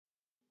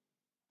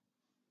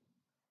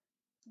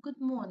Good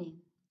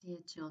morning, dear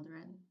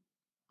children.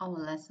 Our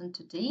lesson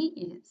today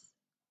is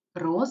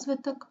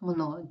Розвиток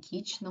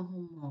монологічного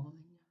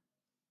мовлення.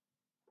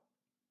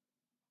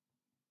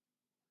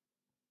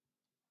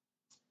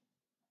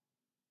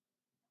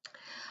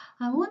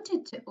 I want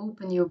you to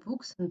open your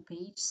books on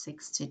page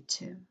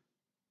 62.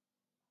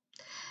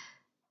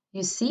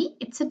 You see,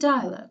 it's a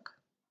dialogue.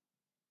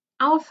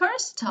 Our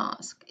first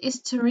task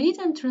is to read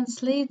and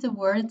translate the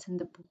words in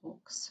the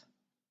box.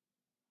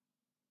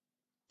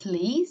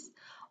 Please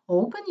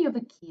open your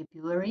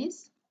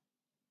vocabularies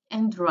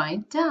and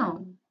write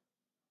down.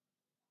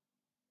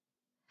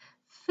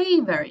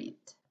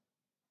 Favorite,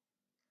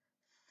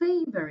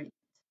 favorite,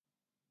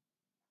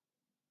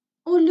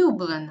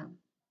 улюблена.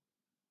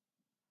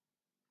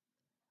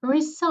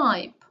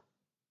 Recipe,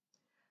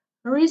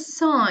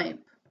 recipe,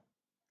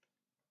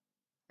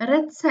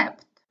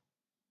 рецепт.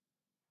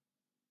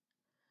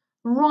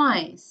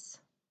 Rice,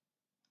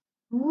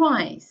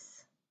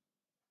 rice,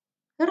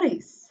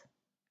 рис.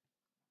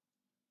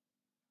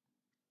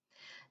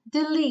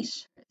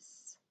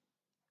 Delicious,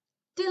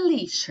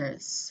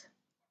 delicious,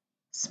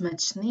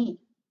 смачний.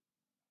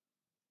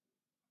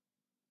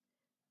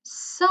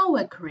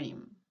 Sour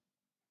cream,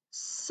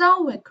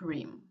 sour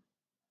cream,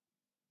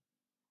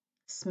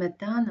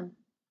 сметана.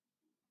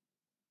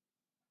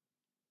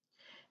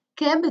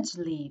 Cabbage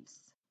leaves,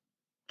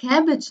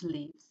 cabbage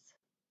leaves,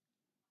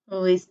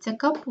 листя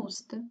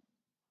капусти.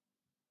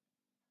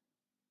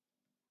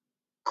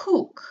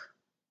 Cook,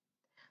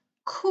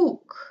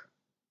 cook,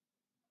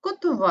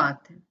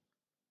 готувати.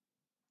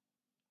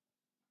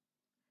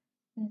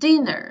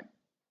 Dinner,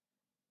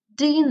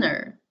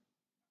 dinner,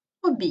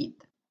 обід.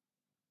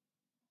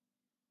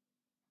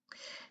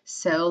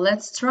 So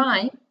let's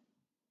try.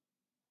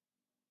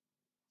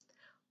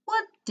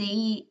 What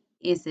day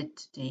is it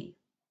today?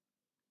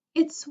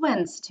 It's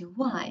Wednesday.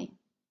 Why?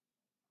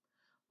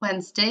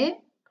 Wednesday?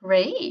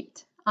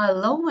 Great. I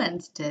love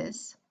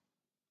Wednesdays.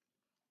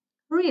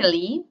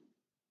 Really?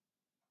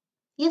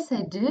 Yes,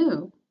 I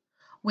do.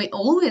 We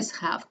always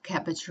have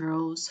cabbage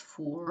rolls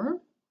for...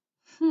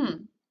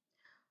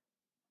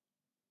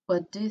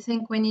 What do you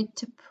think we need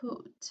to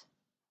put?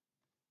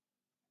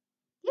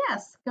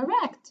 Yes,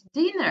 correct.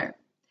 Dinner.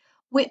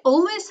 We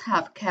always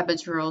have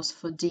cabbage rolls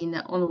for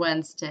dinner on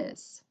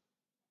Wednesdays.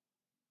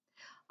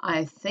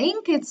 I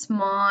think it's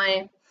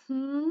my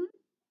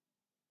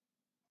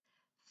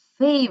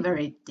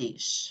favorite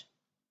dish.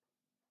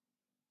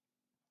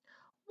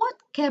 What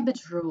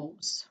cabbage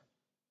rolls?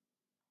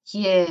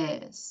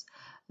 Yes,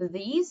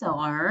 these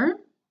are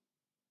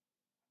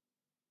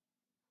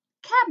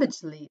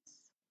cabbage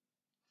leaves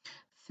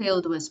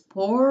filled with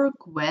pork,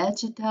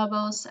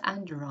 vegetables,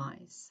 and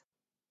rice.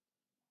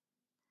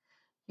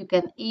 You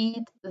can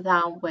eat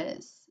them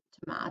with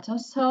tomato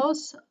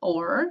sauce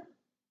or,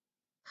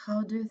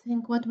 how do you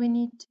think what we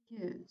need to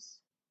use?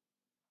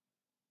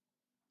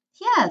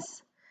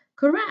 Yes,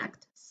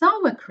 correct,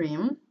 sour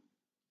cream.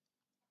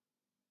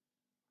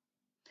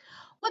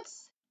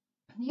 What's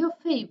your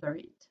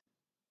favorite?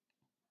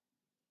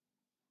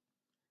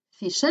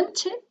 Fish and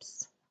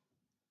chips?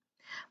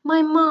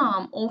 My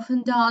mom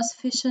often does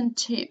fish and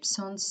chips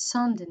on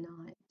Sunday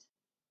night.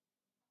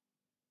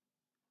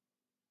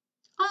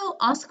 I'll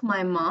ask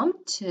my mom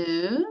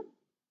to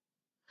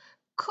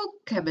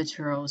cook cabbage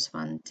rolls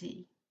one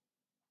day.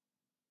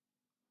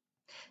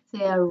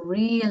 They are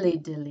really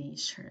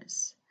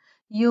delicious.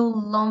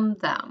 You'll love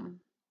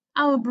them.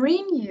 I'll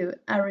bring you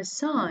a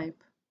recipe.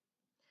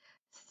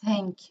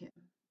 Thank you.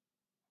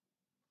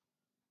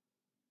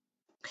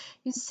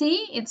 You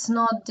see, it's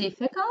not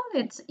difficult,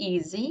 it's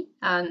easy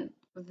and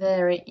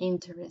very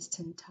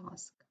interesting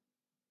task.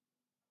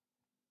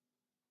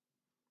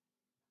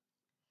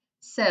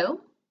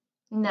 So,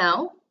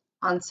 now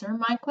answer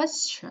my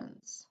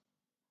questions.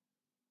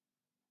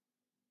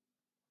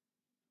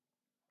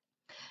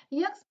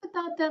 Як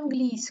спитати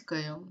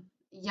англійською?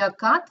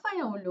 Яка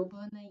твоя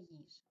улюблена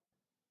їжа?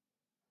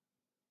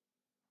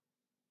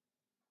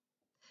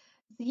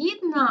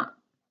 Згідно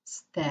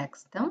з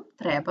текстом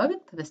треба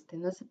відповісти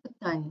на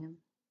запитання.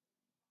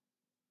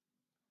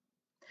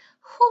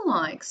 Who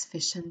likes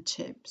fish and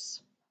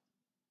chips?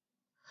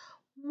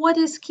 What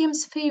is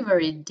Kim's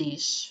favorite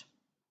dish?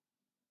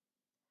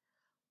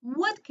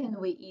 What can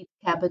we eat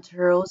cabbage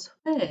rolls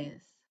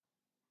with?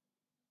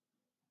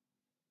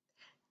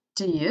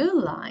 Do you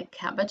like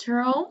cabbage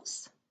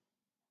rolls?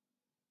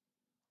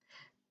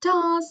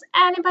 Does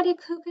anybody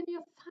cook in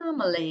your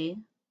family?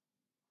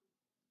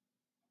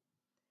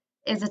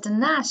 Is it a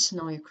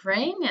national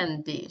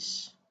Ukrainian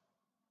dish?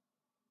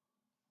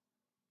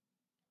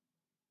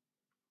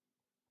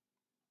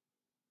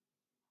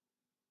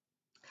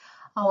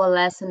 Our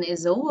lesson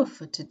is over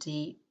for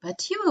today,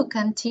 but you will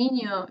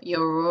continue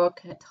your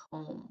work at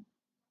home.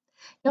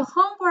 Your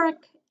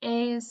homework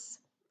is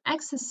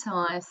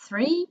exercise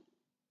 3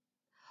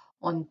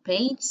 on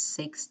page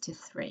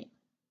 63.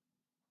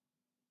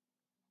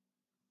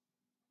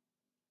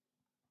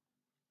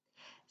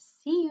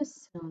 See you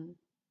soon,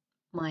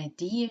 my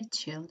dear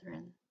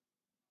children.